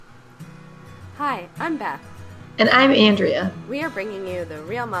Hi, I'm Beth. And I'm Andrea. We are bringing you the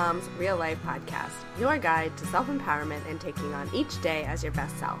Real Moms, Real Life podcast, your guide to self-empowerment and taking on each day as your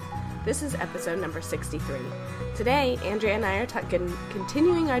best self. This is episode number 63. Today, Andrea and I are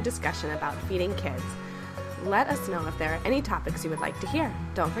continuing our discussion about feeding kids. Let us know if there are any topics you would like to hear.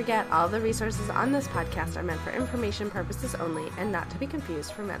 Don't forget, all the resources on this podcast are meant for information purposes only and not to be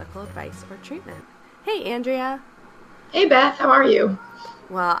confused for medical advice or treatment. Hey, Andrea. Hey, Beth. How are you?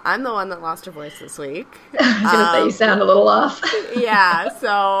 Well, I'm the one that lost her voice this week. I was going to say you sound a little off. Yeah, so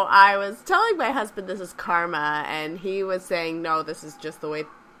I was telling my husband this is karma, and he was saying, no, this is just the way,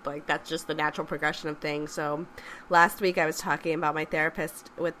 like, that's just the natural progression of things. So last week I was talking about my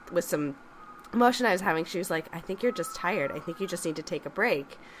therapist with some emotion I was having. She was like, I think you're just tired. I think you just need to take a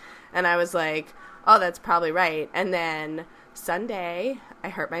break. And I was like, oh, that's probably right. And then Sunday, I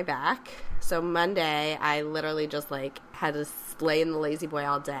hurt my back. So Monday, I literally just, had to lay in the lazy boy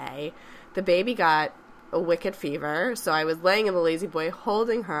all day. The baby got a wicked fever, so I was laying in the lazy boy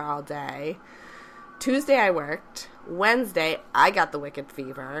holding her all day. Tuesday, I worked. Wednesday, I got the wicked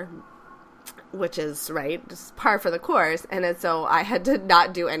fever, which is, right, just par for the course. And then, so I had to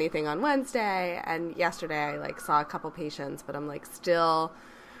not do anything on Wednesday. And yesterday, I, saw a couple patients, but I'm, still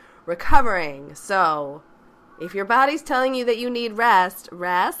recovering. So if your body's telling you that you need rest.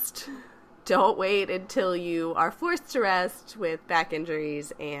 Don't wait until you are forced to rest with back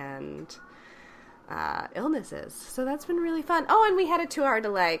injuries and illnesses. So that's been really fun. Oh, and we had a 2-hour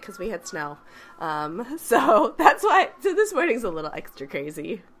delay because we had snow. So that's why. So this morning's a little extra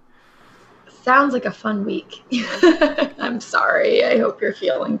crazy. Sounds like a fun week. I'm sorry. I hope you're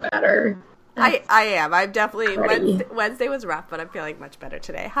feeling better. I am. I'm definitely. Wednesday was rough, but I'm feeling much better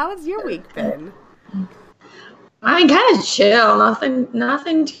today. How has your week been? I mean, kind of chill.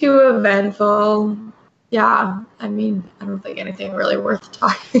 Nothing too eventful. Yeah. I mean, I don't think anything really worth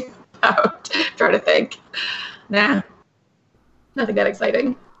talking about. Try to think. Nah. Nothing that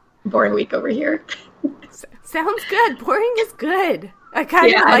exciting. Boring week over here. Sounds good. Boring is good. I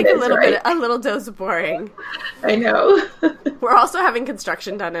kind of like a little dose of boring. I know. We're also having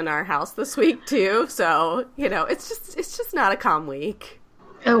construction done in our house this week too, so it's just not a calm week.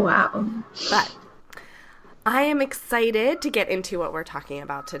 Oh wow. But I am excited to get into what we're talking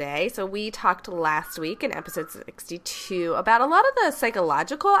about today. So we talked last week in episode 62 about a lot of the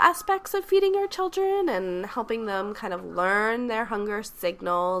psychological aspects of feeding your children and helping them kind of learn their hunger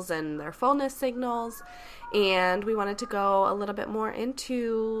signals and their fullness signals. And we wanted to go a little bit more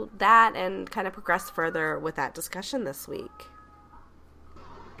into that and kind of progress further with that discussion this week.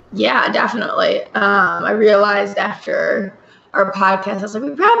 Yeah, definitely. I realized after our podcast, I was like,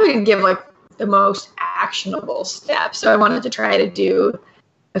 we probably could give the most actionable steps. So I wanted to try to do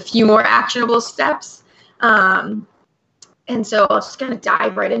a few more actionable steps. And so I'll just kind of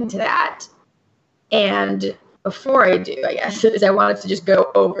dive right into that. And before I do, I guess, is I wanted to just go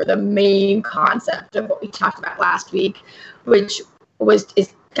over the main concept of what we talked about last week, which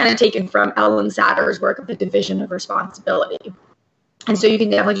is kind of taken from Ellen Satter's work of the division of responsibility. And so you can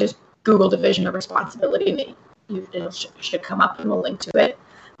definitely just Google division of responsibility and it should come up and we'll link to it.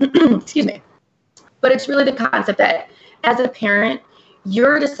 Excuse me. But it's really the concept that as a parent,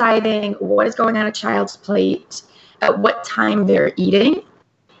 you're deciding what is going on a child's plate, at what time they're eating,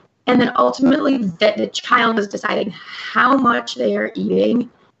 and then ultimately that the child is deciding how much they are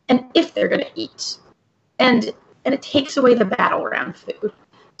eating and if they're going to eat. And it takes away the battle around food.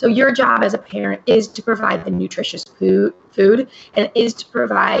 So your job as a parent is to provide the nutritious food and it is to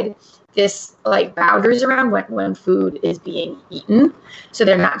provide this boundaries around when food is being eaten. So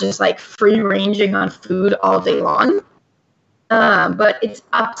they're not just free ranging on food all day long. But it's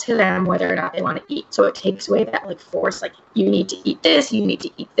up to them whether or not they want to eat. So it takes away that force, you need to eat this, you need to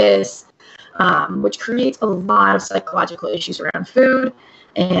eat this, which creates a lot of psychological issues around food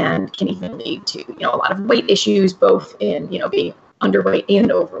and can even lead to, a lot of weight issues, both in, being underweight and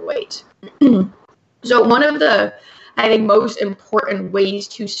overweight. So one of the, I think, most important ways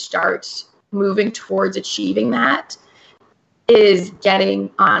to start moving towards achieving that is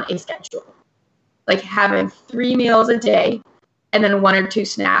getting on a schedule. Having 3 meals a day and then 1 or 2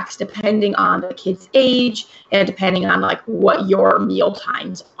 snacks, depending on the kid's age and depending on what your meal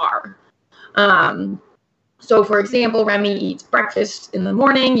times are. So for example, Remy eats breakfast in the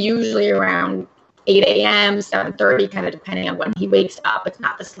morning, usually around 8 a.m., 7:30, kind of depending on when he wakes up. It's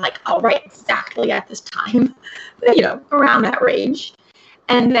not this all right, exactly at this time, but, around that range.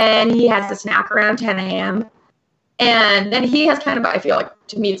 And then he has a snack around 10 a.m. And then he has kind of, I feel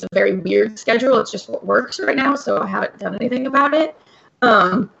to me, it's a very weird schedule. It's just what works right now, so I haven't done anything about it.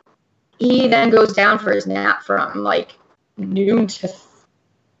 He then goes down for his nap from noon to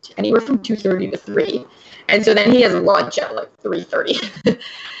anywhere from 2:30 to 3. And so then he has lunch at like 3:30.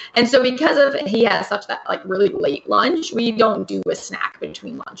 And so because of he has such that like really late lunch, we don't do a snack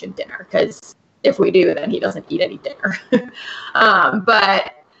between lunch and dinner, because if we do, then he doesn't eat any dinner.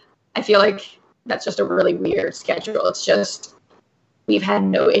 But I feel like that's just a really weird schedule. It's just, we've had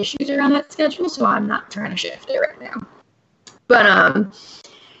no issues around that schedule, so I'm not trying to shift it right now. But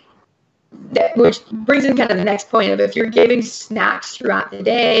which brings in kind of the next point of, if you're giving snacks throughout the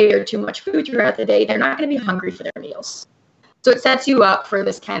day or too much food throughout the day, they're not going to be hungry for their meals. So it sets you up for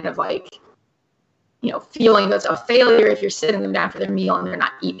this kind of like, feeling that's a failure if you're sitting them down for their meal and they're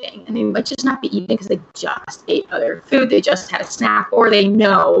not eating. And they might just not be eating because they just ate other food, they just had a snack, or they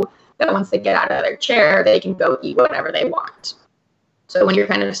know that once they get out of their chair, they can go eat whatever they want. So when you're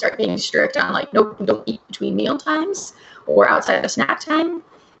kind of start being strict on like, nope, don't eat between meal times or outside of snack time,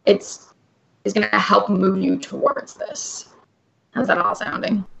 it's going to help move you towards this. How's that all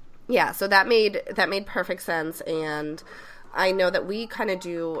sounding? Yeah, so that made perfect sense. And I know that we kind of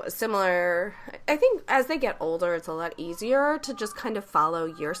do a similar, I think as they get older, it's a lot easier to just kind of follow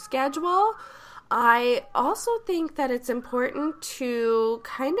your schedule. I also think that it's important to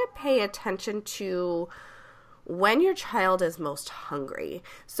kind of pay attention to when your child is most hungry.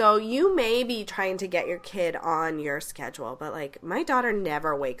 So you may be trying to get your kid on your schedule, but like my daughter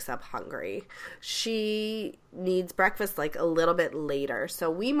never wakes up hungry. She needs breakfast like a little bit later.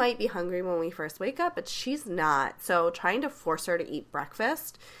 So we might be hungry when we first wake up, but she's not. So trying to force her to eat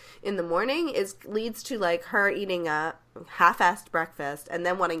breakfast in the morning leads to like her eating a half-assed breakfast and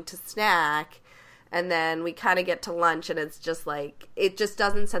then wanting to snack. And then we kind of get to lunch and it's just like, it just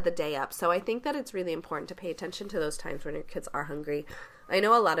doesn't set the day up. So I think that it's really important to pay attention to those times when your kids are hungry. I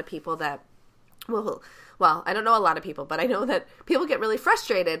know a lot of people that, well, I don't know a lot of people, but I know that people get really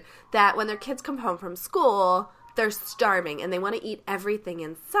frustrated that when their kids come home from school, they're starving and they want to eat everything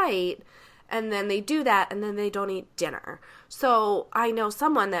in sight. And then they do that and then they don't eat dinner. So I know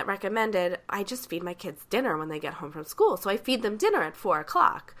someone that recommended I just feed my kids dinner when they get home from school. So I feed them dinner at 4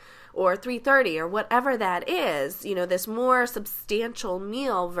 o'clock. Or 3:30 or whatever that is, this more substantial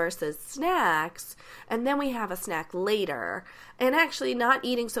meal versus snacks, and then we have a snack later. And actually not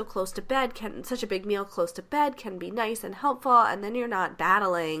eating so close to bed such a big meal close to bed can be nice and helpful, and then you're not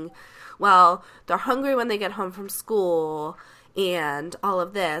battling, well, they're hungry when they get home from school and all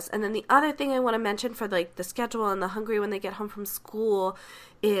of this. And then the other thing I want to mention for like the schedule and the hungry when they get home from school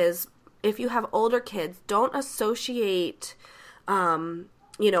is if you have older kids, don't associate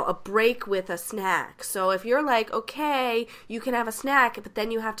a break with a snack. So if you're like, okay, you can have a snack, but then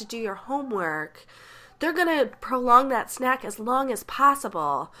you have to do your homework, they're going to prolong that snack as long as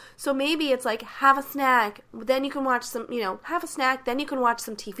possible. So maybe it's like, have a snack, then you can watch some, have a snack, then you can watch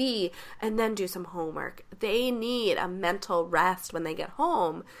some TV, and then do some homework. They need a mental rest when they get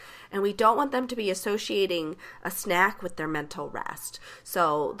home. And we don't want them to be associating a snack with their mental rest.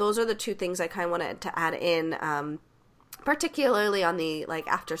 So those are the two things I kind of wanted to add in, particularly on the like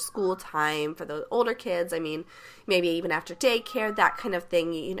after school time for the older kids. I mean, maybe even after daycare, that kind of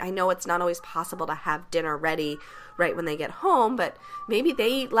thing. I know it's not always possible to have dinner ready right when they get home, but maybe they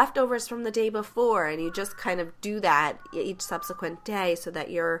eat leftovers from the day before and you just kind of do that each subsequent day so that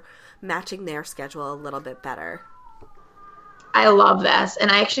you're matching their schedule a little bit better. I love this.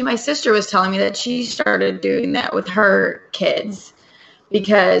 And my sister was telling me that she started doing that with her kids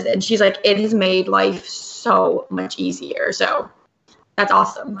and she's like, it has made life so much easier. So that's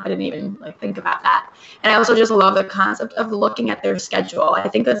awesome. I didn't even think about that. And I also just love the concept of looking at their schedule. I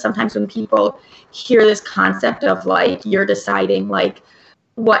think that sometimes when people hear this concept of you're deciding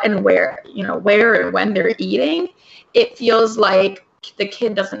what and where, where and when they're eating, it feels like the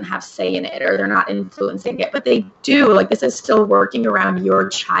kid doesn't have say in it or they're not influencing it, but they do. This is still working around your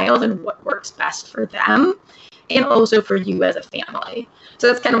child and what works best for them and also for you as a family. So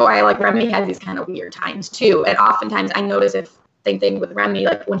that's kind of why Remy has these kind of weird times too. And oftentimes I notice same thing with Remy,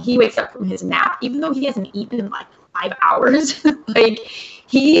 when he wakes up from his nap, even though he hasn't eaten in 5 hours,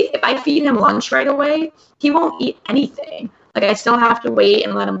 if I feed him lunch right away, he won't eat anything. I still have to wait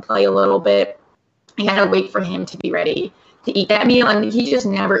and let him play a little bit. I gotta wait for him to be ready to eat that meal, and he just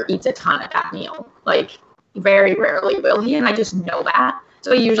never eats a ton at that meal. Very rarely will he, and I just know that.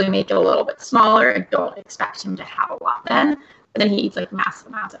 So I usually make it a little bit smaller and don't expect him to have a lot then. But then he eats massive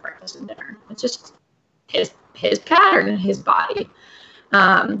amounts at breakfast and dinner. It's just his pattern and his body.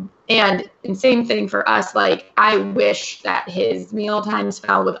 And same thing for us. I wish that his meal times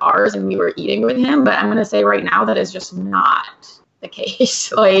fell with ours and we were eating with him, but I'm going to say right now that is just not the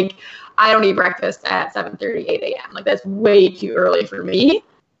case. I don't eat breakfast at 7:30, 8 a.m. That's way too early for me.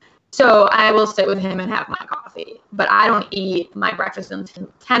 So I will sit with him and have my coffee, but I don't eat my breakfast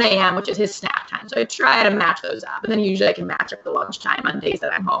until 10 a.m., which is his snack time. So I try to match those up, and then usually I can match up the lunchtime on days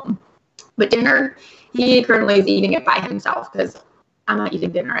that I'm home. But dinner, he currently is eating it by himself because I'm not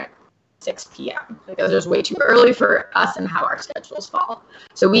eating dinner at 6 p.m. because it's way too early for us and how our schedules fall.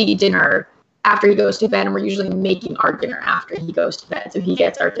 So we eat dinner after he goes to bed, and we're usually making our dinner after he goes to bed, so he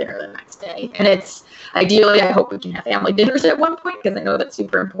gets our dinner the next day. And it's ideally, I hope we can have family dinners at one point because I know that's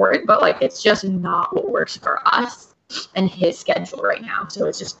super important, but like it's just not what works for us and his schedule right now. So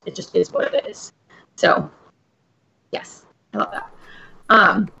it just is what it is. So yes, I love that.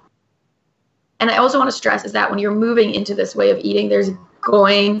 And I also want to stress is that when you're moving into this way of eating, there's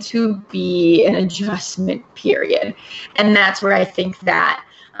going to be an adjustment period, and that's where I think that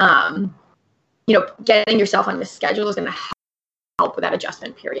getting yourself on this schedule is going to help with that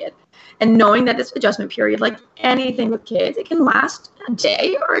adjustment period. And knowing that this adjustment period, like anything with kids, it can last a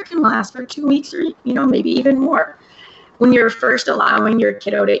day or it can last for 2 weeks or, maybe even more. When you're first allowing your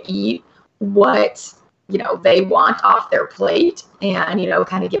kiddo to eat what, they want off their plate and,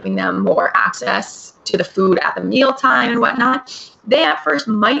 kind of giving them more access to the food at the mealtime and whatnot, they at first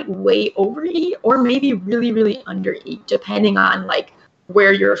might way overeat or maybe really, really undereat, depending on like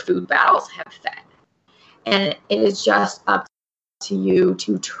where your food battles have fed. And it is just up to you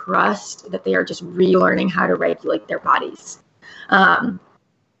to trust that they are just relearning how to regulate their bodies.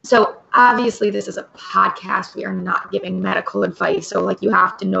 So obviously this is a podcast. We are not giving medical advice. So like you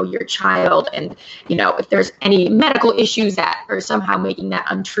have to know your child, and if there's any medical issues that are somehow making that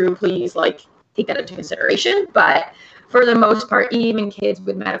untrue, please like take that into consideration. But for the most part, even kids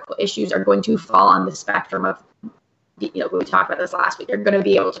with medical issues are going to fall on the spectrum of, we talked about this last week, they're going to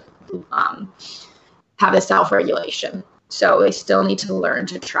be able to have the self-regulation. So they still need to learn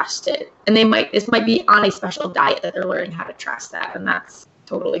to trust it. And this might be on a special diet that they're learning how to trust that. And that's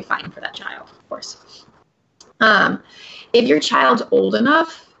totally fine for that child, of course. If your child's old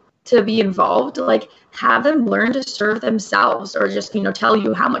enough to be involved, like have them learn to serve themselves, or just, tell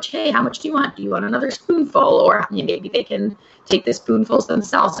you how much do you want? Do you want another spoonful? Or maybe they can take the spoonfuls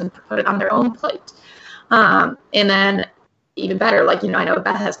themselves and put it on their own plate. And then even better, like, I know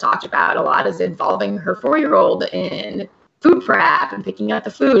Beth has talked about a lot, is involving her 4-year-old in food prep and picking out the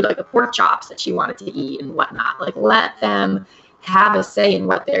food, like the pork chops that she wanted to eat and whatnot. Like, let them have a say in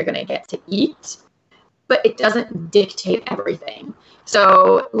what they're going to get to eat, but it doesn't dictate everything.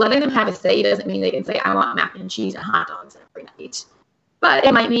 So letting them have a say doesn't mean they can say, I want mac and cheese and hot dogs every night. But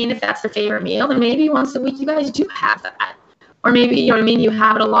it might mean if that's their favorite meal, then maybe once a week you guys do have that. Or maybe, you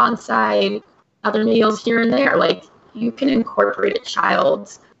have it alongside other meals here and there. Like, you can incorporate a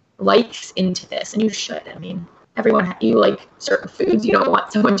child's likes into this, and you should. Everyone, you like certain foods. You don't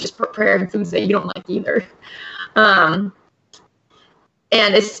want someone just preparing foods that you don't like either.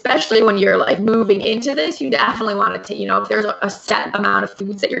 And especially when you're like moving into this, you definitely want to, if there's a set amount of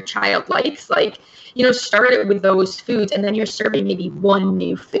foods that your child likes, like, start it with those foods, and then you're serving maybe one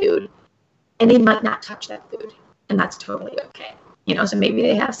new food, and they might not touch that food, and that's totally okay. So maybe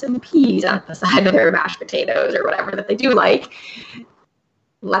they have some peas on the side of their mashed potatoes or whatever that they do like.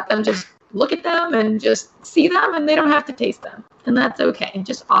 Let them just look at them and just see them, and they don't have to taste them, and that's okay.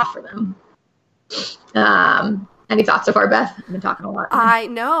 Just offer them. Any thoughts so far, Beth? I've been talking a lot. I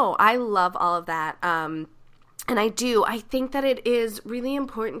know. I love all of that. And I think that it is really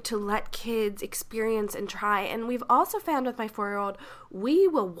important to let kids experience and try. And we've also found with my 4-year-old, we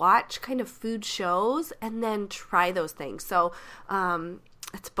will watch kind of food shows and then try those things. So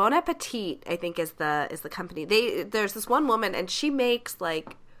it's Bon Appetit, I think, is the company. There's this one woman, and she makes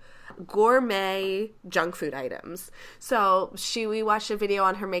like gourmet junk food items. So we watched a video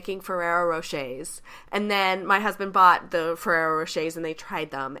on her making Ferrero Rochers, and then my husband bought the Ferrero Rochers and they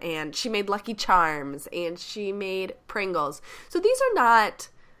tried them, and she made Lucky Charms and she made Pringles. So these are not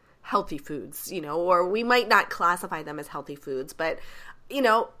healthy foods, or we might not classify them as healthy foods, but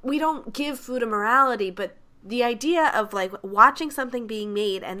we don't give food a morality, but the idea of like watching something being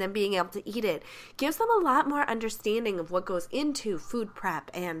made and then being able to eat it gives them a lot more understanding of what goes into food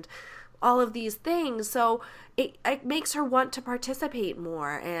prep and all of these things. So it makes her want to participate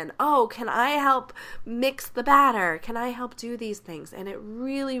more, and, can I help mix the batter? Can I help do these things? And it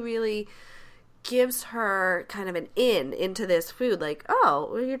really, really gives her kind of an into this food. Like,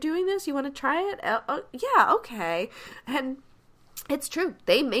 you're doing this? You want to try it? Yeah, okay. And it's true.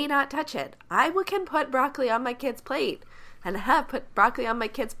 They may not touch it. I can put broccoli on my kid's plate, and have put broccoli on my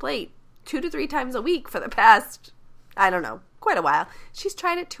kid's plate 2 to 3 times a week for the past, quite a while. She's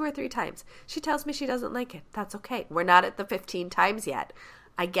tried it 2 or 3 times. She tells me she doesn't like it. That's okay. We're not at the 15 times yet.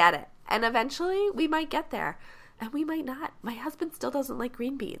 I get it. And eventually we might get there. And we might not. My husband still doesn't like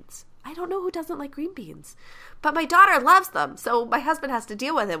green beans. I don't know who doesn't like green beans. But my daughter loves them. So my husband has to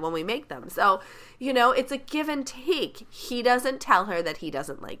deal with it when we make them. So, it's a give and take. He doesn't tell her that he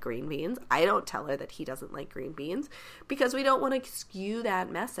doesn't like green beans. I don't tell her that he doesn't like green beans because we don't want to skew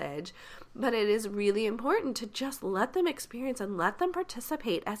that message. But it is really important to just let them experience and let them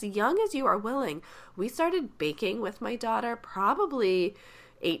participate as young as you are willing. We started baking with my daughter probably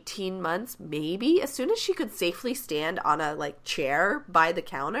 18 months, maybe. As soon as she could safely stand on a chair by the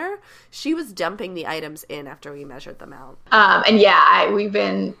counter, she was dumping the items in after we measured them out. We've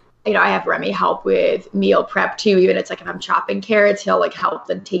been, I have Remy help with meal prep too. Even it's if I'm chopping carrots, he'll help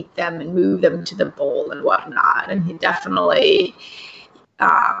them take them and move them to the bowl and whatnot. And he definitely,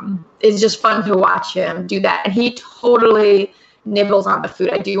 it's just fun to watch him do that. And he totally nibbles on the food.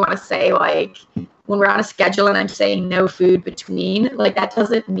 I do want to say, when we're on a schedule and I'm saying no food between, that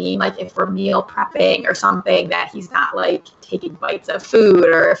doesn't mean if we're meal prepping or something that he's not taking bites of food,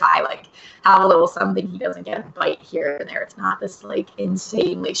 or if I have a little something, he doesn't get a bite here and there. It's not this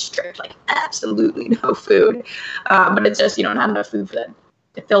insanely strict, absolutely no food. But it's just, not enough food for them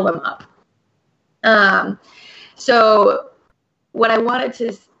to fill them up. So what I wanted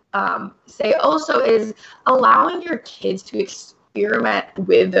to say also is allowing your kids to experiment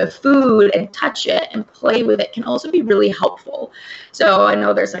with the food and touch it and play with it can also be really helpful. So I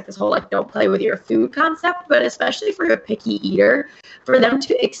know there's this whole don't play with your food concept, but especially for a picky eater, for them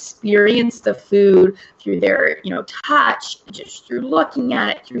to experience the food through their, touch, just through looking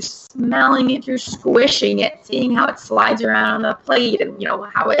at it, through smelling it, through squishing it, seeing how it slides around on the plate and,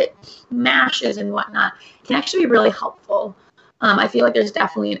 how it mashes and whatnot, can actually be really helpful. I feel there's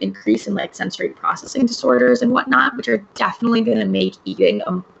definitely an increase in sensory processing disorders and whatnot, which are definitely going to make eating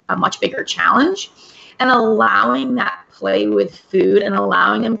a much bigger challenge. And allowing that play with food and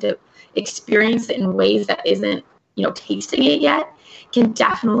allowing them to experience it in ways that isn't, tasting it yet, can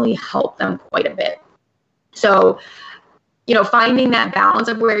definitely help them quite a bit. So, finding that balance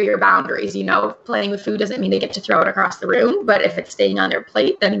of where your boundaries, playing with food doesn't mean they get to throw it across the room, but if it's staying on their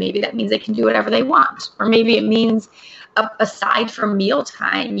plate, then maybe that means they can do whatever they want. Or maybe it means aside from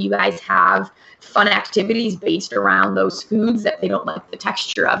mealtime, you guys have fun activities based around those foods that they don't like the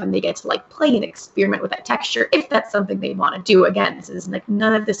texture of, and they get to play and experiment with that texture if that's something they want to do. Again, this is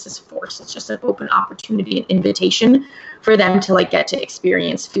none of this is forced. It's just an open opportunity and invitation for them to get to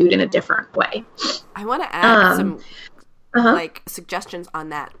experience food in a different way. I want to add some suggestions on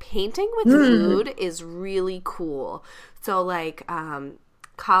that. Painting with food is really cool. So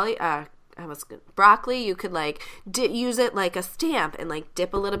broccoli, you could use it like a stamp and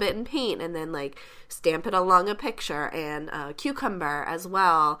dip a little bit in paint and then stamp it along a picture. And cucumber as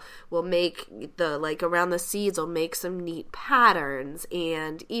well will make the around the seeds will make some neat patterns.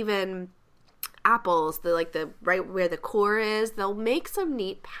 And even apples, the right where the core is, they'll make some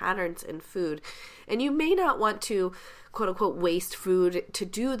neat patterns in food. And you may not want to quote unquote waste food to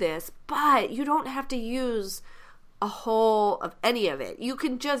do this, but you don't have to use a whole of any of it. You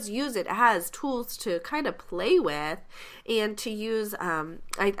can just use it as tools to kind of play with and to use,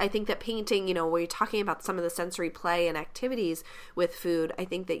 I think that painting, where you're talking about some of the sensory play and activities with food, I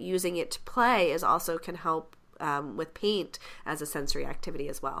think that using it to play is also can help with paint as a sensory activity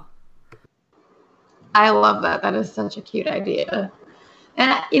as well. I love that. That is such a cute idea.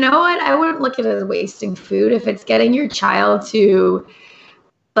 And you know what? I wouldn't look at it as wasting food if it's getting your child to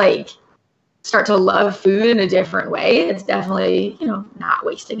start to love food in a different way. It's definitely, not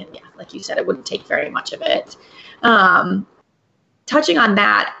wasting it. Yeah, like you said, it wouldn't take very much of it. Touching on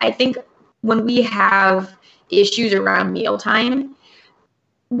that, I think when we have issues around mealtime,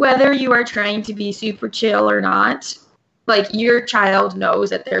 whether you are trying to be super chill or not, your child knows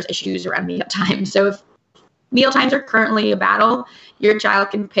that there's issues around mealtime. So if mealtimes are currently a battle, your child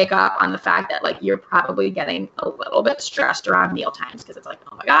can pick up on the fact that you're probably getting a little bit stressed around mealtimes because it's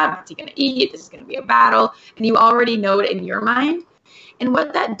oh my God, what's he going to eat? This is going to be a battle. And you already know it in your mind. And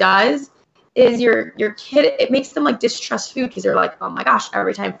what that does is your kid, it makes them distrust food because they're oh my gosh,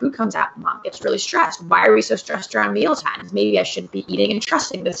 every time food comes out, mom gets really stressed. Why are we so stressed around mealtimes? Maybe I shouldn't be eating and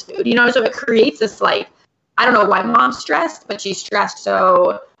trusting this food. So it creates this I don't know why mom's stressed, but she's stressed.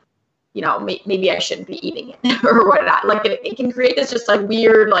 So maybe I shouldn't be eating it or whatnot. It can create this just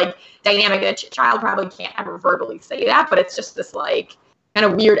weird dynamic that a child probably can't ever verbally say that, but it's just this kind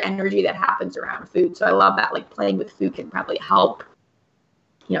of weird energy that happens around food. So I love that playing with food can probably help,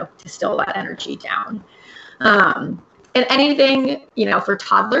 distill that energy down. And anything, for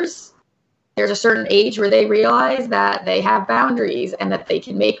toddlers, there's a certain age where they realize that they have boundaries and that they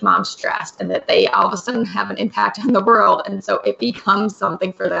can make mom stressed and that they all of a sudden have an impact on the world. And so it becomes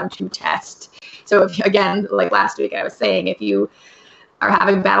something for them to test. So if, again, like last week I was saying, if you are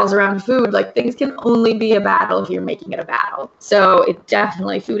having battles around food, like things can only be a battle if you're making it a battle. So it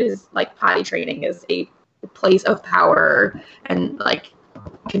definitely, food is like potty training is a place of power and like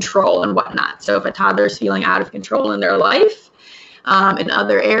control and whatnot. So if a toddler is feeling out of control in their life in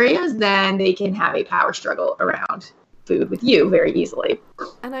other areas, then they can have a power struggle around food with you very easily.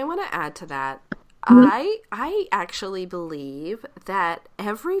 And I want to add to that. Mm-hmm. I actually believe that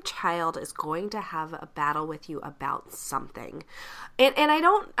every child is going to have a battle with you about something. And I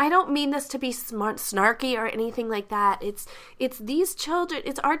don't mean this to be snarky or anything like that. It's these children,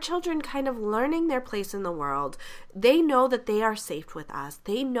 it's our children kind of learning their place in the world. They know that they are safe with us.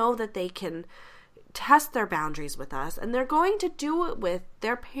 They know that they can test their boundaries with us, and they're going to do it with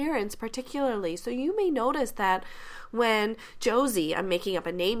their parents particularly. So you may notice that when Josie, I'm making up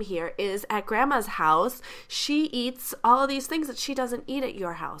a name here, is at grandma's house, she eats all of these things that she doesn't eat at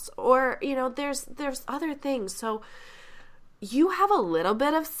your house. Or, there's other things. So you have a little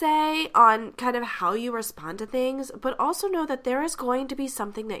bit of say on kind of how you respond to things, but also know that there is going to be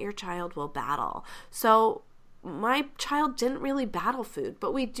something that your child will battle. So my child didn't really battle food,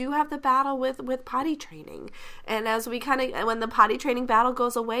 but we do have the battle with potty training. And as we when the potty training battle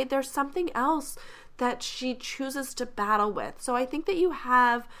goes away, there's something else that she chooses to battle with. So I think that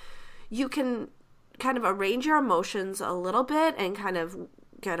you can kind of arrange your emotions a little bit and kind of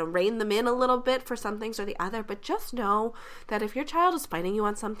rein them in a little bit for some things or the other. But just know that if your child is fighting you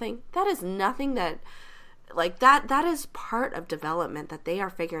on something, that is nothing that, like, that is part of development, that they are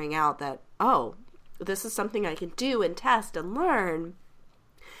figuring out that, oh, this is something I can do and test and learn,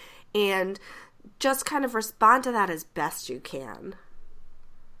 and just kind of respond to that as best you can.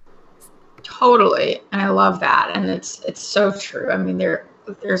 Totally. And I love that. And it's so true. I mean,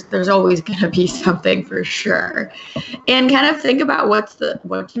 there's always going to be something for sure. And kind of think about what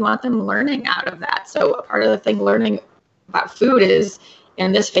do you want them learning out of that? So a part of the thing learning about food is,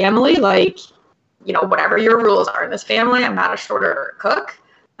 in this family, like, whatever your rules are in this family, I'm not a short order cook.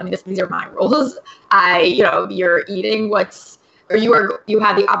 I mean, these are my rules. You're eating you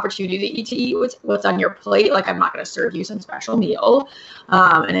have the opportunity to eat what's on your plate. Like, I'm not going to serve you some special meal.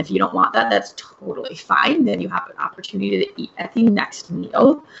 And if you don't want that, that's totally fine. Then you have an opportunity to eat at the next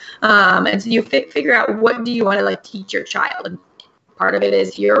meal. And so you figure out, what do you want to like teach your child? And part of it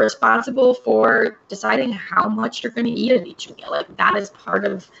is you're responsible for deciding how much you're going to eat at each meal. Like, that is part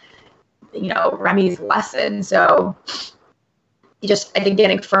of, Remy's lesson. So I think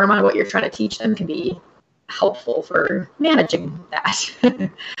getting firm on what you're trying to teach them can be helpful for managing that.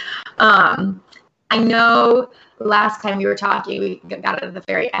 I know last time we were talking, we got at the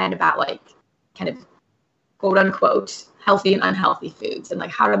very end about like kind of quote unquote healthy and unhealthy foods and like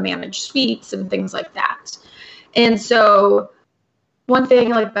how to manage sweets and things like that. And so one thing,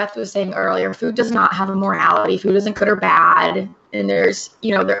 like Beth was saying earlier, food does not have a morality. Food isn't good or bad. And there's,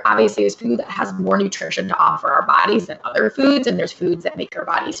 there obviously is food that has more nutrition to offer our bodies than other foods. And there's foods that make our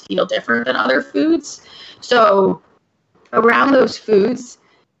bodies feel different than other foods. So around those foods,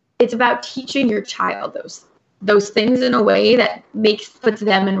 it's about teaching your child those things in a way that puts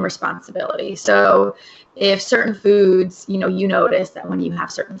them in responsibility. So if certain foods, you notice that when you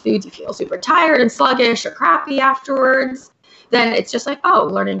have certain foods, you feel super tired and sluggish or crappy afterwards, then it's just like, oh,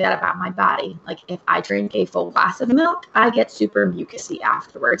 learning that about my body. Like, if I drink a full glass of milk, I get super mucusy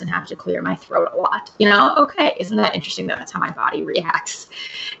afterwards and have to clear my throat a lot. Okay, isn't that interesting that that's how my body reacts?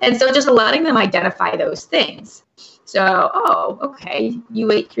 And so just letting them identify those things. So, oh, okay,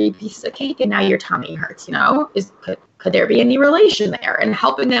 you ate 3 pieces of cake and now your tummy hurts, could there be any relation there? And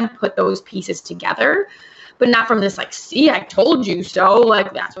helping them put those pieces together, but not from this, like, see, I told you so.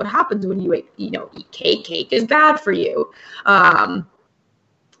 Like, that's what happens when you eat cake. Cake is bad for you.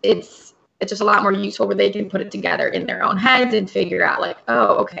 It's just a lot more useful where they can put it together in their own heads and figure out, like,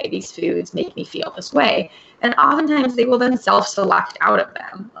 oh, okay, these foods make me feel this way. And oftentimes they will then self-select out of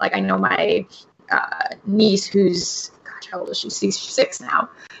them. Like, I know my niece who's, gosh, how old is she? She's 6 now.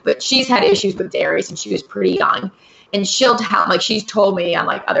 But she's had issues with dairy since she was pretty young. And she'll tell, like, she's told me on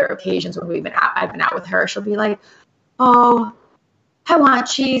like other occasions when I've been out with her, she'll be like, oh, I want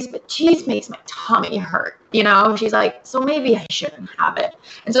cheese, but cheese makes my tummy hurt. She's like, so maybe I shouldn't have it.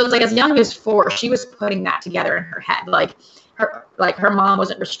 And so it's like, as young as 4, she was putting that together in her head. Like her mom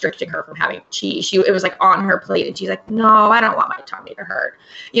wasn't restricting her from having cheese. It was like on her plate, and she's like, no, I don't want my tummy to hurt.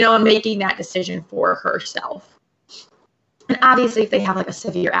 And making that decision for herself. And obviously, if they have like a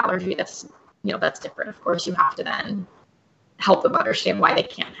severe allergy, that's different. Of course, you have to then help them understand why they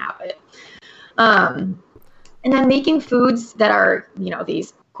can't have it. And then making foods that are,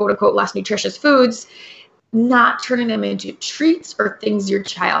 these quote unquote less nutritious foods, not turning them into treats or things your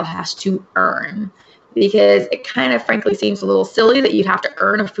child has to earn, because it kind of frankly seems a little silly that you'd have to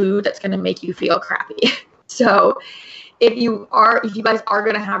earn a food that's going to make you feel crappy. So if you guys are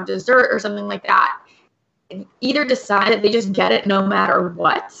going to have dessert or something like that, either decide that they just get it no matter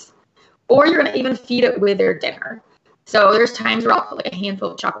what, or you're going to even feed it with their dinner. So there's times where I'll put like a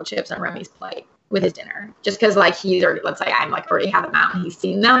handful of chocolate chips on Remy's plate with his dinner, just because like he's already, let's say I'm like already have them out and he's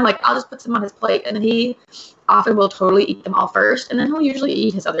seen them, like I'll just put some on his plate, and then he often will totally eat them all first, and then he'll usually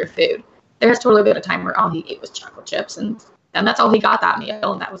eat his other food. There's totally been a time where all he ate was chocolate chips, and that's all he got that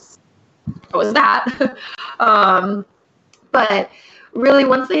meal, and that was that. But really,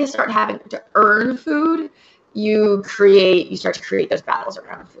 once they start having to earn food, you start to create those battles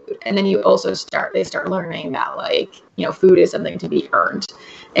around food. And then you also they start learning that, like, you know, food is something to be earned.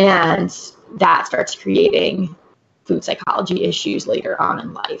 And that starts creating food psychology issues later on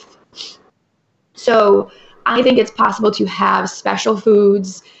in life. So I think it's possible to have special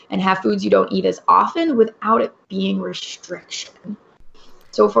foods and have foods you don't eat as often without it being restriction.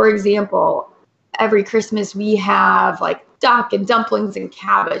 So for example, every Christmas we have like duck and dumplings and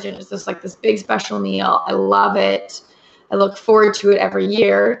cabbage, and it's just like this big special meal. I love it. I look forward to it every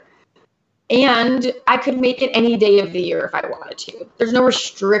year. And I could make it any day of the year if I wanted to. There's no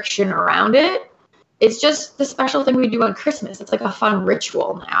restriction around it. It's just the special thing we do on Christmas. It's like a fun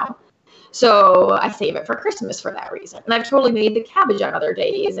ritual now. So I save it for Christmas for that reason. And I've totally made the cabbage on other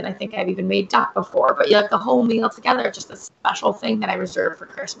days, and I think I've even made duck before. But like the whole meal together, it's just a special thing that I reserve for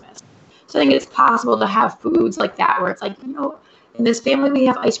Christmas. So I think it's possible to have foods like that where it's like, you know, in this family we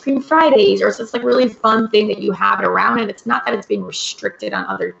have ice cream Fridays, or it's just like really fun thing that you have it around. And it's not that it's being restricted on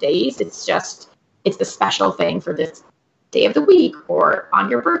other days. It's just, it's the special thing for this day of the week or on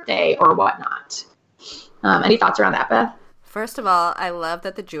your birthday or whatnot. Any thoughts around that, Beth? First of all, I love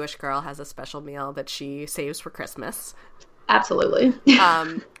that the Jewish girl has a special meal that she saves for Christmas. Absolutely.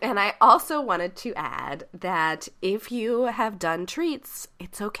 And I also wanted to add that if you have done treats,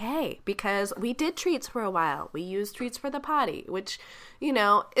 it's okay, because we did treats for a while. We used treats for the potty, which, you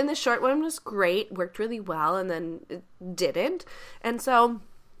know, in the short run was great, worked really well, and then it didn't. And so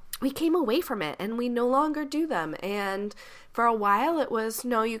we came away from it, and we no longer do them. And for a while it was,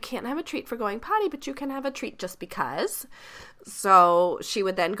 no, you can't have a treat for going potty, but you can have a treat just because. So she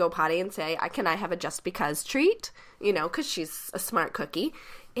would then go potty and say, can I have a just because treat? You know, because she's a smart cookie.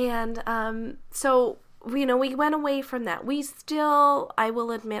 And so, you know, we went away from that. We still, I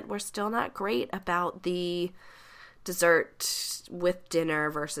will admit, we're still not great about the dessert with dinner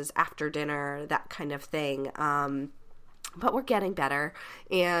versus after dinner, that kind of thing. But we're getting better.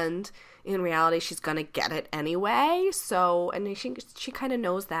 And in reality, she's going to get it anyway. So, and she kind of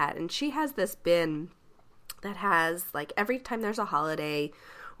knows that. And she has this bin that has, like, every time there's a holiday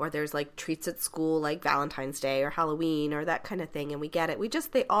or there's, like, treats at school, like Valentine's Day or Halloween or that kind of thing, and we get it.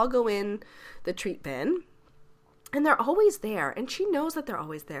 They all go in the treat bin, and they're always there, and she knows that they're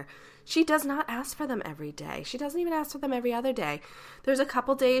always there. She does not ask for them every day. She doesn't even ask for them every other day. There's a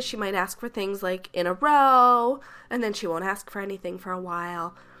couple days she might ask for things, like, in a row, and then she won't ask for anything for a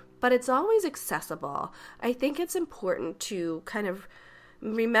while, but it's always accessible. I think it's important to kind of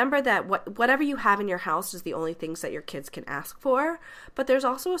remember that whatever you have in your house is the only things that your kids can ask for. But there's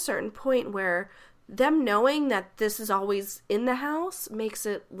also a certain point where them knowing that this is always in the house makes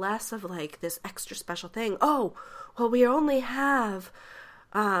it less of like this extra special thing. Oh, well, we only have,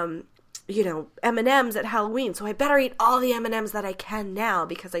 you know, M&Ms at Halloween, so I better eat all the M&Ms that I can now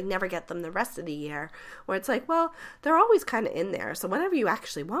because I never get them the rest of the year. Where it's like, well, they're always kind of in there. So whenever you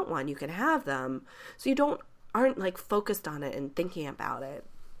actually want one, you can have them. So you aren't like focused on it and thinking about it.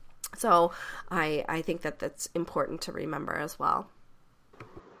 So I think that that's important to remember as well.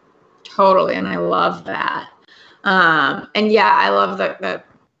 Totally. And I love that. And yeah, I love the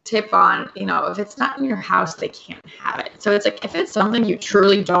tip on, you know, if it's not in your house, they can't have it. So it's like, if it's something you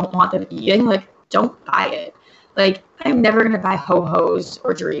truly don't want them eating, like, don't buy it. Like, I'm never going to buy Ho-Hos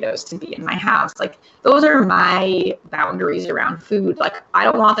or Doritos to be in my house. Like, those are my boundaries around food. Like, I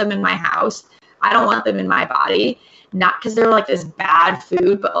don't want them in my house. I don't want them in my body, not because they're like this bad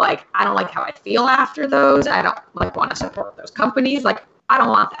food, but like, I don't like how I feel after those. I don't like want to support those companies. Like, I don't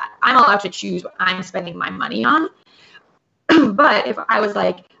want that. I'm allowed to choose what I'm spending my money on. But if I was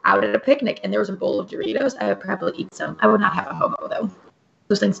like out at a picnic and there was a bowl of Doritos, I would probably eat some. I would not have a Ho-Ho though.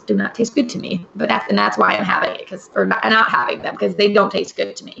 Those things do not taste good to me, but that's why I'm having it, not having them, because they don't taste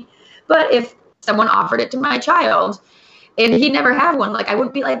good to me. But if someone offered it to my child, And he never had one. Like, I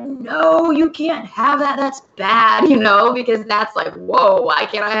wouldn't be like, no, you can't have that. That's bad, because that's like, whoa, why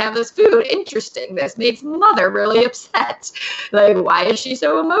can't I have this food? Interesting. This makes mother really upset. Like, why is she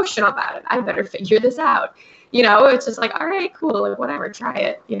so emotional about it? I better figure this out. It's just like, all right, cool. Like, whatever, try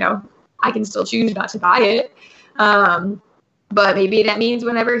it. I can still choose not to buy it. But maybe that means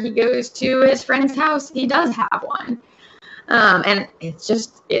whenever he goes to his friend's house, he does have one. And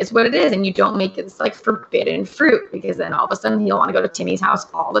it's what it is. And you don't make this like forbidden fruit, because then all of a sudden he'll want to go to Timmy's house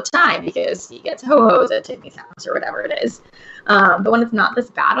all the time because he gets ho-hos at Timmy's house or whatever it is. But when it's not this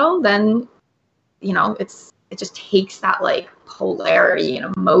battle, then, it just takes that like polarity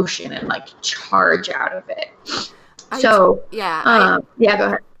and emotion and like charge out of it. Go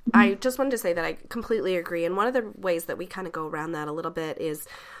ahead. I just wanted to say that I completely agree. And one of the ways that we kind of go around that a little bit is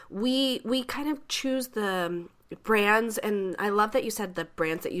we kind of choose the brands, and I love that you said the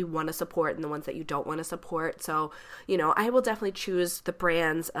brands that you want to support and the ones that you don't want to support. So, I will definitely choose the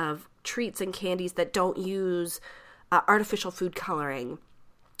brands of treats and candies that don't use artificial food coloring.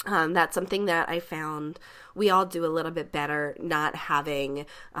 That's something that I found we all do a little bit better not having,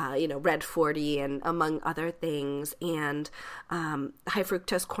 Red 40 and among other things, and high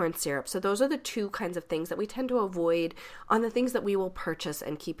fructose corn syrup. So those are the two kinds of things that we tend to avoid on the things that we will purchase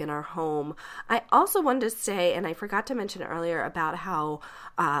and keep in our home. I also wanted to say, and I forgot to mention earlier about how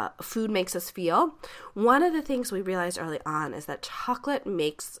food makes us feel. One of the things we realized early on is that chocolate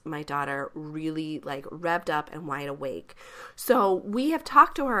makes my daughter really like revved up and wide awake. So we have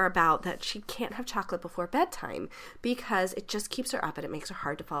talked to her about that she can't have chocolate before bedtime because it just keeps her up and it makes her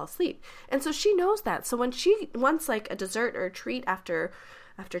hard to fall asleep. And so she knows that. So when she wants like a dessert or a treat after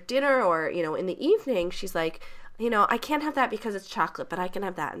dinner or, in the evening, she's like, I can't have that because it's chocolate, but I can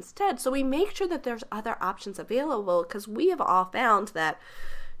have that instead. So we make sure that there's other options available because we have all found that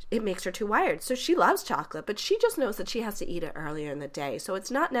it makes her too wired. So she loves chocolate, but she just knows that she has to eat it earlier in the day. So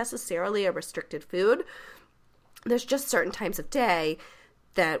it's not necessarily a restricted food. There's just certain times of day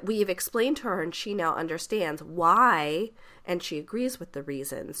that we've explained to her and she now understands why, and she agrees with the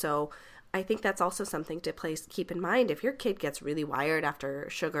reason. So I think that's also something to keep in mind. If your kid gets really wired after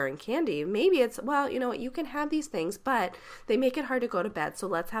sugar and candy, maybe it's, well, you know what, you can have these things, but they make it hard to go to bed, so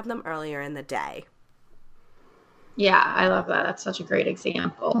let's have them earlier in the day. Yeah, I love that. That's such a great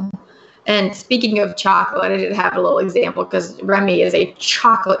example. And speaking of chocolate, I did have a little example because Remy is a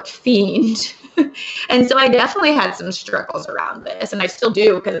chocolate fiend. And so I definitely had some struggles around this, and I still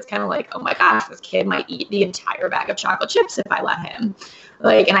do, because it's kind of like, oh my gosh, this kid might eat the entire bag of chocolate chips if I let him.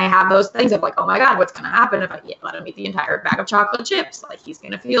 Like, and I have those things of like, oh my God, what's going to happen if I let him eat the entire bag of chocolate chips? Like, he's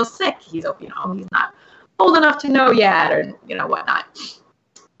going to feel sick. He's not old enough to know yet, or, whatnot.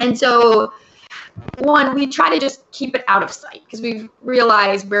 And so, one, we try to just keep it out of sight, because we've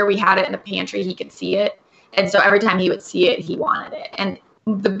realized where we had it in the pantry, he could see it. And so every time he would see it, he wanted it. And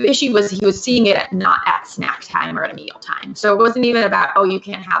the issue was he was seeing it not at snack time or at a meal time. So it wasn't even about, oh, you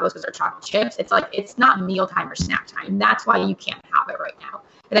can't have those because they're chocolate chips. It's like, it's not meal time or snack time. That's why you can't have it right now.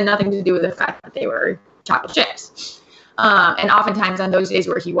 It had nothing to do with the fact that they were chocolate chips. And oftentimes on those days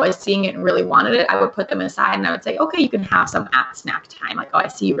where he was seeing it and really wanted it, I would put them aside and I would say, okay, you can have some at snack time. Like, oh, I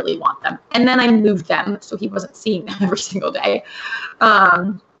see you really want them. And then I moved them so he wasn't seeing them every single day.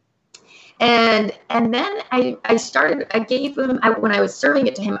 And then I gave him, when I was serving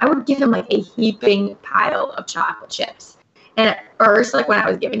it to him, I would give him like a heaping pile of chocolate chips. And at first, like when I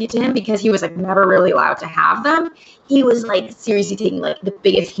was giving it to him, because he was like never really allowed to have them, he was like seriously taking like the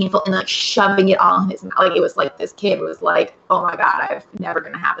biggest handful and like shoving it all in his mouth. Like it was like this kid was like, oh my God, I'm never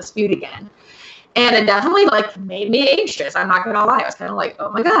going to have this food again. And it definitely like made me anxious. I'm not going to lie. I was kind of like, oh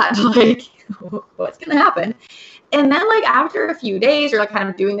my God, like what's going to happen? And then like after a few days or like kind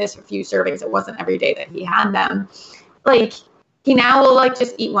of doing this for a few servings, it wasn't every day that he had them. Like he now will like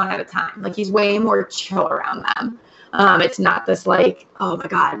just eat one at a time. Like he's way more chill around them. It's not this like, oh my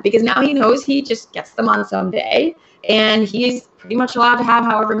God, because now he knows he just gets them on some day and he's pretty much allowed to have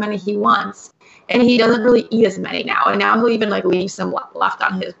however many he wants. And he doesn't really eat as many now. And now he'll even like leave some left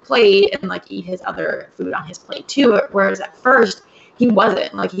on his plate and like eat his other food on his plate too. Whereas at first he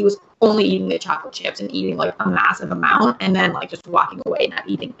wasn't. Like he was only eating the chocolate chips and eating like a massive amount and then like just walking away, not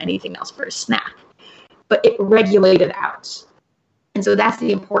eating anything else for a snack. But it regulated out. And so that's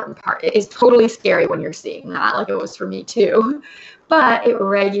the important part. It is totally scary when you're seeing that, like it was for me too. But it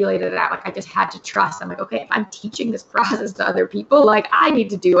regulated it out. Like I just had to trust. I'm like, okay, if I'm teaching this process to other people, like I need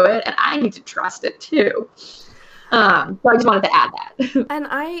to do it and I need to trust it too. So I just wanted to add that. And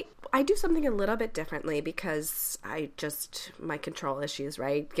I do something a little bit differently because my control issues,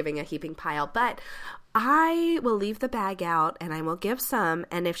 right? Giving a heaping pile. But I will leave the bag out and I will give some.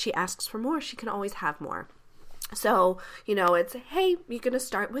 And if she asks for more, she can always have more. So, it's, hey, you're going to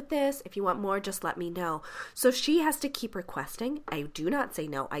start with this. If you want more, just let me know. So she has to keep requesting. I do not say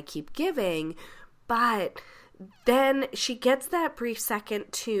no. I keep giving. But then she gets that brief second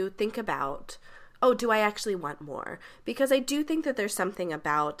to think about, oh, do I actually want more? Because I do think that there's something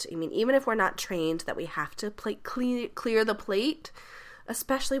about, even if we're not trained, that we have to clear the plate,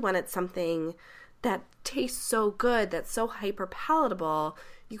 especially when it's something that tastes so good, that's so hyper palatable.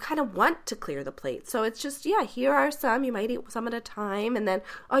 You kind of want to clear the plate. So it's just, here are some. You might eat some at a time. And then,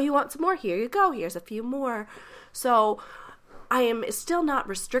 oh, you want some more? Here you go. Here's a few more. So I am still not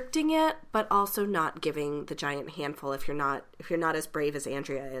restricting it, but also not giving the giant handful if you're not as brave as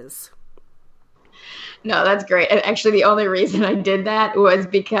Andrea is. No, that's great. And actually, the only reason I did that was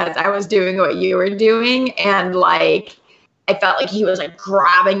because I was doing what you were doing. And I felt like he was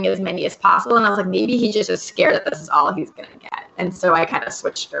grabbing as many as possible. And I was like, maybe he just is scared that this is all he's going to get. And so I kind of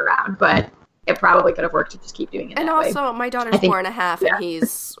switched it around. But it probably could have worked to just keep doing it and that also, way. my daughter's 4.5, and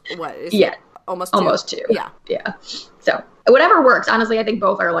he's, what? Almost 2. Almost 2. Yeah. So whatever works. Honestly, I think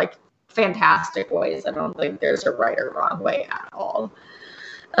both are fantastic ways. I don't think there's a right or wrong way at all.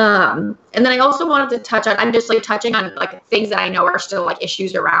 And then I also wanted to touch on, I'm just touching on things that I know are still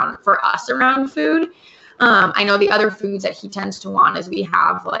issues for us around food. I know the other foods that he tends to want is we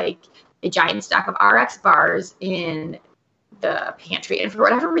have a giant stack of RX bars in the pantry, and for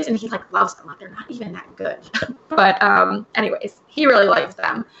whatever reason he loves them. They're not even that good, but anyways, he really likes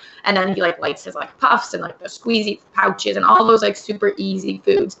them. And then he likes his puffs and the squeezy pouches and all those super easy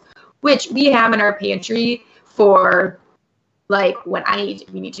foods, which we have in our pantry for when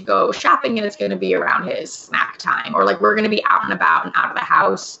we need to go shopping, and it's going to be around his snack time, or we're going to be out and about and out of the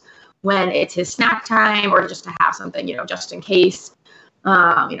house when it's his snack time, or just to have something, just in case,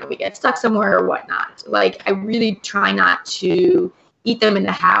 we get stuck somewhere or whatnot. I really try not to eat them in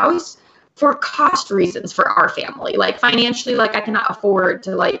the house for cost reasons for our family. Financially, I cannot afford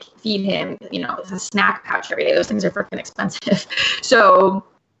to feed him, a snack pouch every day. Those things are freaking expensive. So,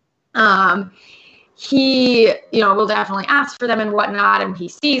 he, will definitely ask for them and whatnot. And he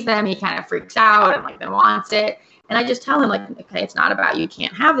sees them, he kind of freaks out and then wants it. And I just tell him okay, it's not about you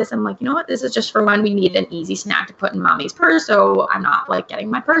can't have this. I'm you know what? This is just for when we need an easy snack to put in mommy's purse. So I'm not getting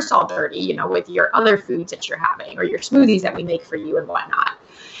my purse all dirty, with your other foods that you're having or your smoothies that we make for you and whatnot.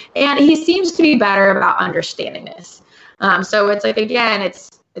 And he seems to be better about understanding this. So it's again,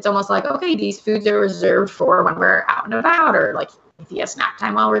 it's almost okay, these foods are reserved for when we're out and about, or if he has snack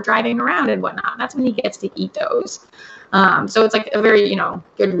time while we're driving around and whatnot. That's when he gets to eat those. So it's a very,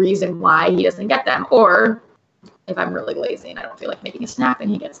 good reason why he doesn't get them. Or if I'm really lazy and I don't feel like making a snack, then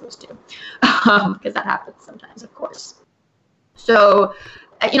he gets those too. Because that happens sometimes, of course. So,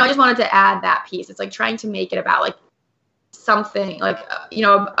 I just wanted to add that piece. It's trying to make it about something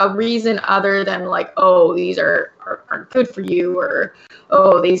a reason other than oh, these aren't good for you, or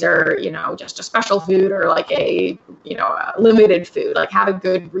oh, these are just a special food, or a limited food. Have a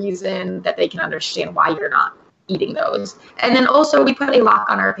good reason that they can understand why you're not eating those. And then also we put a lock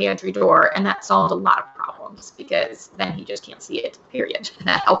on our pantry door, and that solved a lot of problems because then he just can't see it, period. And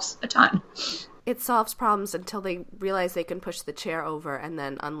that helps a ton. It solves problems until they realize they can push the chair over and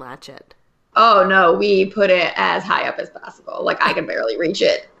then unlatch it. Oh, no, we put it as high up as possible. I can barely reach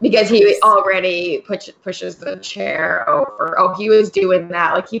it because he already pushes the chair over. Oh, he was doing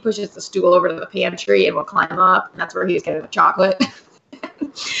that. He pushes the stool over to the pantry and will climb up. And that's where he was getting the chocolate.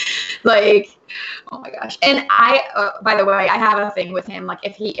 Oh my gosh. And I, by the way, I have a thing with him.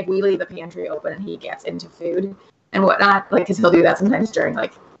 If we leave the pantry open and he gets into food and whatnot, because he'll do that sometimes during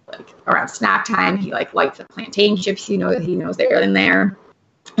around snack time. He likes the plantain chips. He knows they're in there.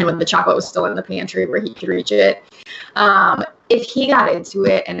 And when the chocolate was still in the pantry where he could reach it, if he got into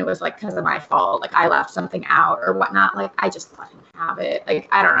it and it was because of my fault, I left something out or whatnot, I just let him have it.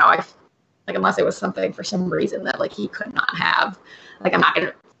 I don't know, unless it was something for some reason that he could not have, I'm not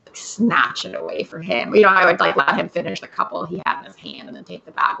gonna snatch it away from him. I would let him finish the couple he had in his hand and then take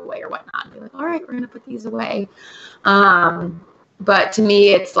the bag away or whatnot and be all right, we're gonna put these away. But to me,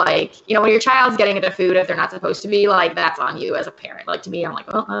 it's when your child's getting into food, if they're not supposed to be, that's on you as a parent. To me, I'm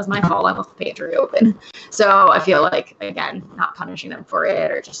well, that was my fault. I left the pantry open. So I feel again, not punishing them for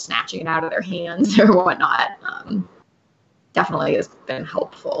it or just snatching it out of their hands or whatnot, definitely has been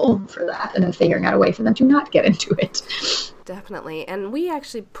helpful for that, and then figuring out a way for them to not get into it. Definitely. And we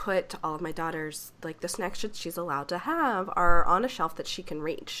actually put all of my daughter's, the snacks that she's allowed to have are on a shelf that she can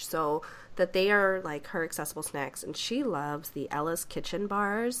reach, so that they are her accessible snacks. And she loves the Ella's Kitchen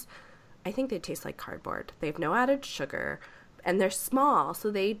bars. I think they taste like cardboard. They have no added sugar, and they're small,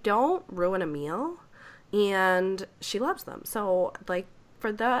 so they don't ruin a meal, and she loves them. So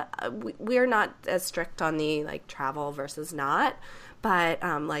for the we're not as strict on the like travel versus not, but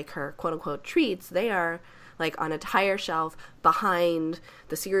like her quote unquote treats, they are like on a tire shelf behind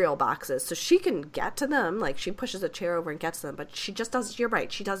the cereal boxes, so she can get to them. Like she pushes a chair over and gets them, but she just doesn't. You're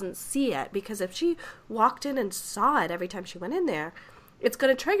right, she doesn't see it, because if she walked in and saw it every time she went in there, it's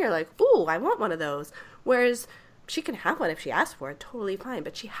going to trigger like, ooh, I want one of those. Whereas she can have one if she asks for it, totally fine,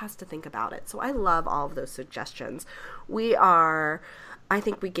 but she has to think about it. So I love all of those suggestions. I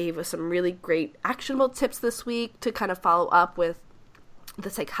think we gave us some really great actionable tips this week to kind of follow up with the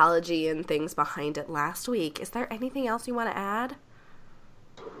psychology and things behind it last week. Is there anything else you want to add?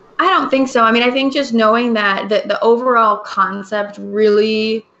 I don't think so. I mean, I think just knowing that the overall concept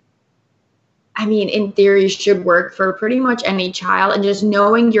really, I mean, in theory, should work for pretty much any child, and just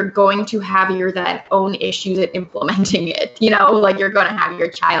knowing you're going to have your that own issues at implementing it, you know, like you're going to have your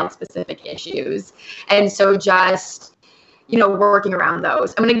child specific issues. And so just, you know, working around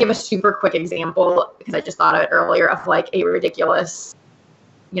those. I'm going to give a super quick example because I just thought of it earlier of like a ridiculous,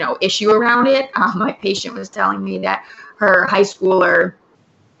 you know, issue around it. My patient was telling me that her high schooler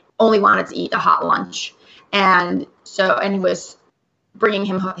only wanted to eat a hot lunch. And he was bringing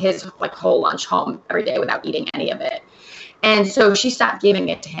him his like whole lunch home every day without eating any of it. And so she stopped giving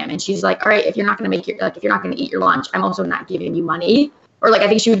it to him. And she's like, all right, if you're not going to if you're not going to eat your lunch, I'm also not giving you money. Or like, I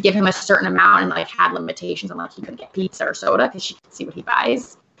think she would give him a certain amount and like had limitations on like he couldn't get pizza or soda because she could see what he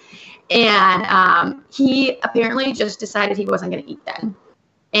buys. And he apparently just decided he wasn't going to eat then.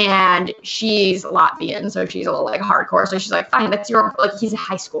 And she's Latvian, so she's a little like hardcore. So she's like, fine, that's your own, like he's a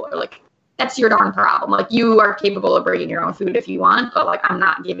high schooler. Like, that's your darn problem. Like, you are capable of bringing your own food if you want, but like, I'm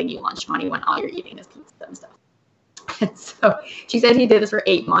not giving you lunch money when all you're eating is pizza and stuff. And so she said he did this for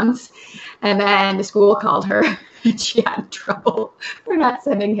 8 months, and then the school called her and she had trouble for not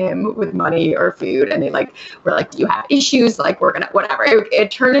sending him with money or food. And they like were like, do you have issues? Like, we're gonna whatever.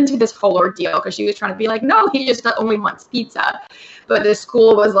 It turned into this whole ordeal because she was trying to be like, no, he just only wants pizza. But the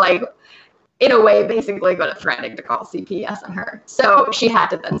school was like, in a way, basically going to threatening to call CPS on her. So she had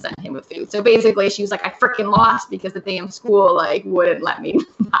to then send him with food. So basically she was like, I freaking lost because the damn school like wouldn't let me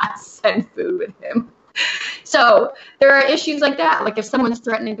not send food with him. So there are issues like that. Like if someone's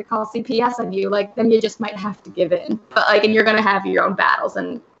threatening to call CPS on you, like then you just might have to give in. But like, and you're going to have your own battles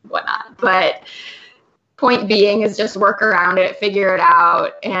and whatnot. But point being is just work around it, figure it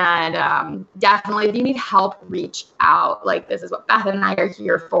out. And definitely if you need help, reach out. Like this is what Beth and I are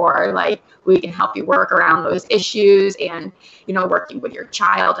here for. Like we can help you work around those issues and, you know, working with your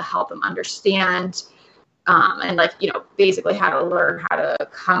child to help them understand and like, you know, basically how to learn how to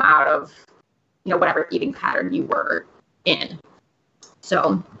come out of, you know, whatever eating pattern you were in.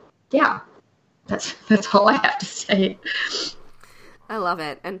 So yeah, that's all I have to say. I love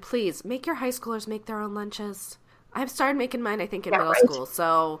it. And please, make your high schoolers make their own lunches. I've started making mine, I think, in middle school.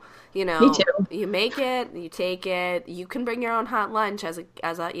 So, you know, Me too. You make it, you take it, you can bring your own hot lunch as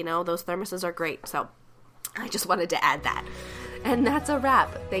a, you know, those thermoses are great. So I just wanted to add that. And that's a wrap.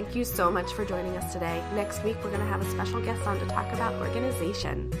 Thank you so much for joining us today. Next week, we're going to have a special guest on to talk about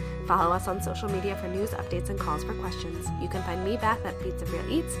organization. Follow us on social media for news, updates, and calls for questions. You can find me, Beth, at Pizza Real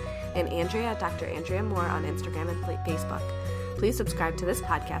Eats, and Andrea at Dr. Andrea Moore on Instagram and Facebook. Please subscribe to this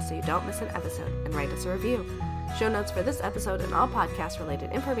podcast so you don't miss an episode and write us a review. Show notes for this episode and all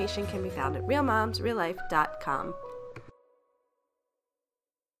podcast-related information can be found at realmomsreallife.com.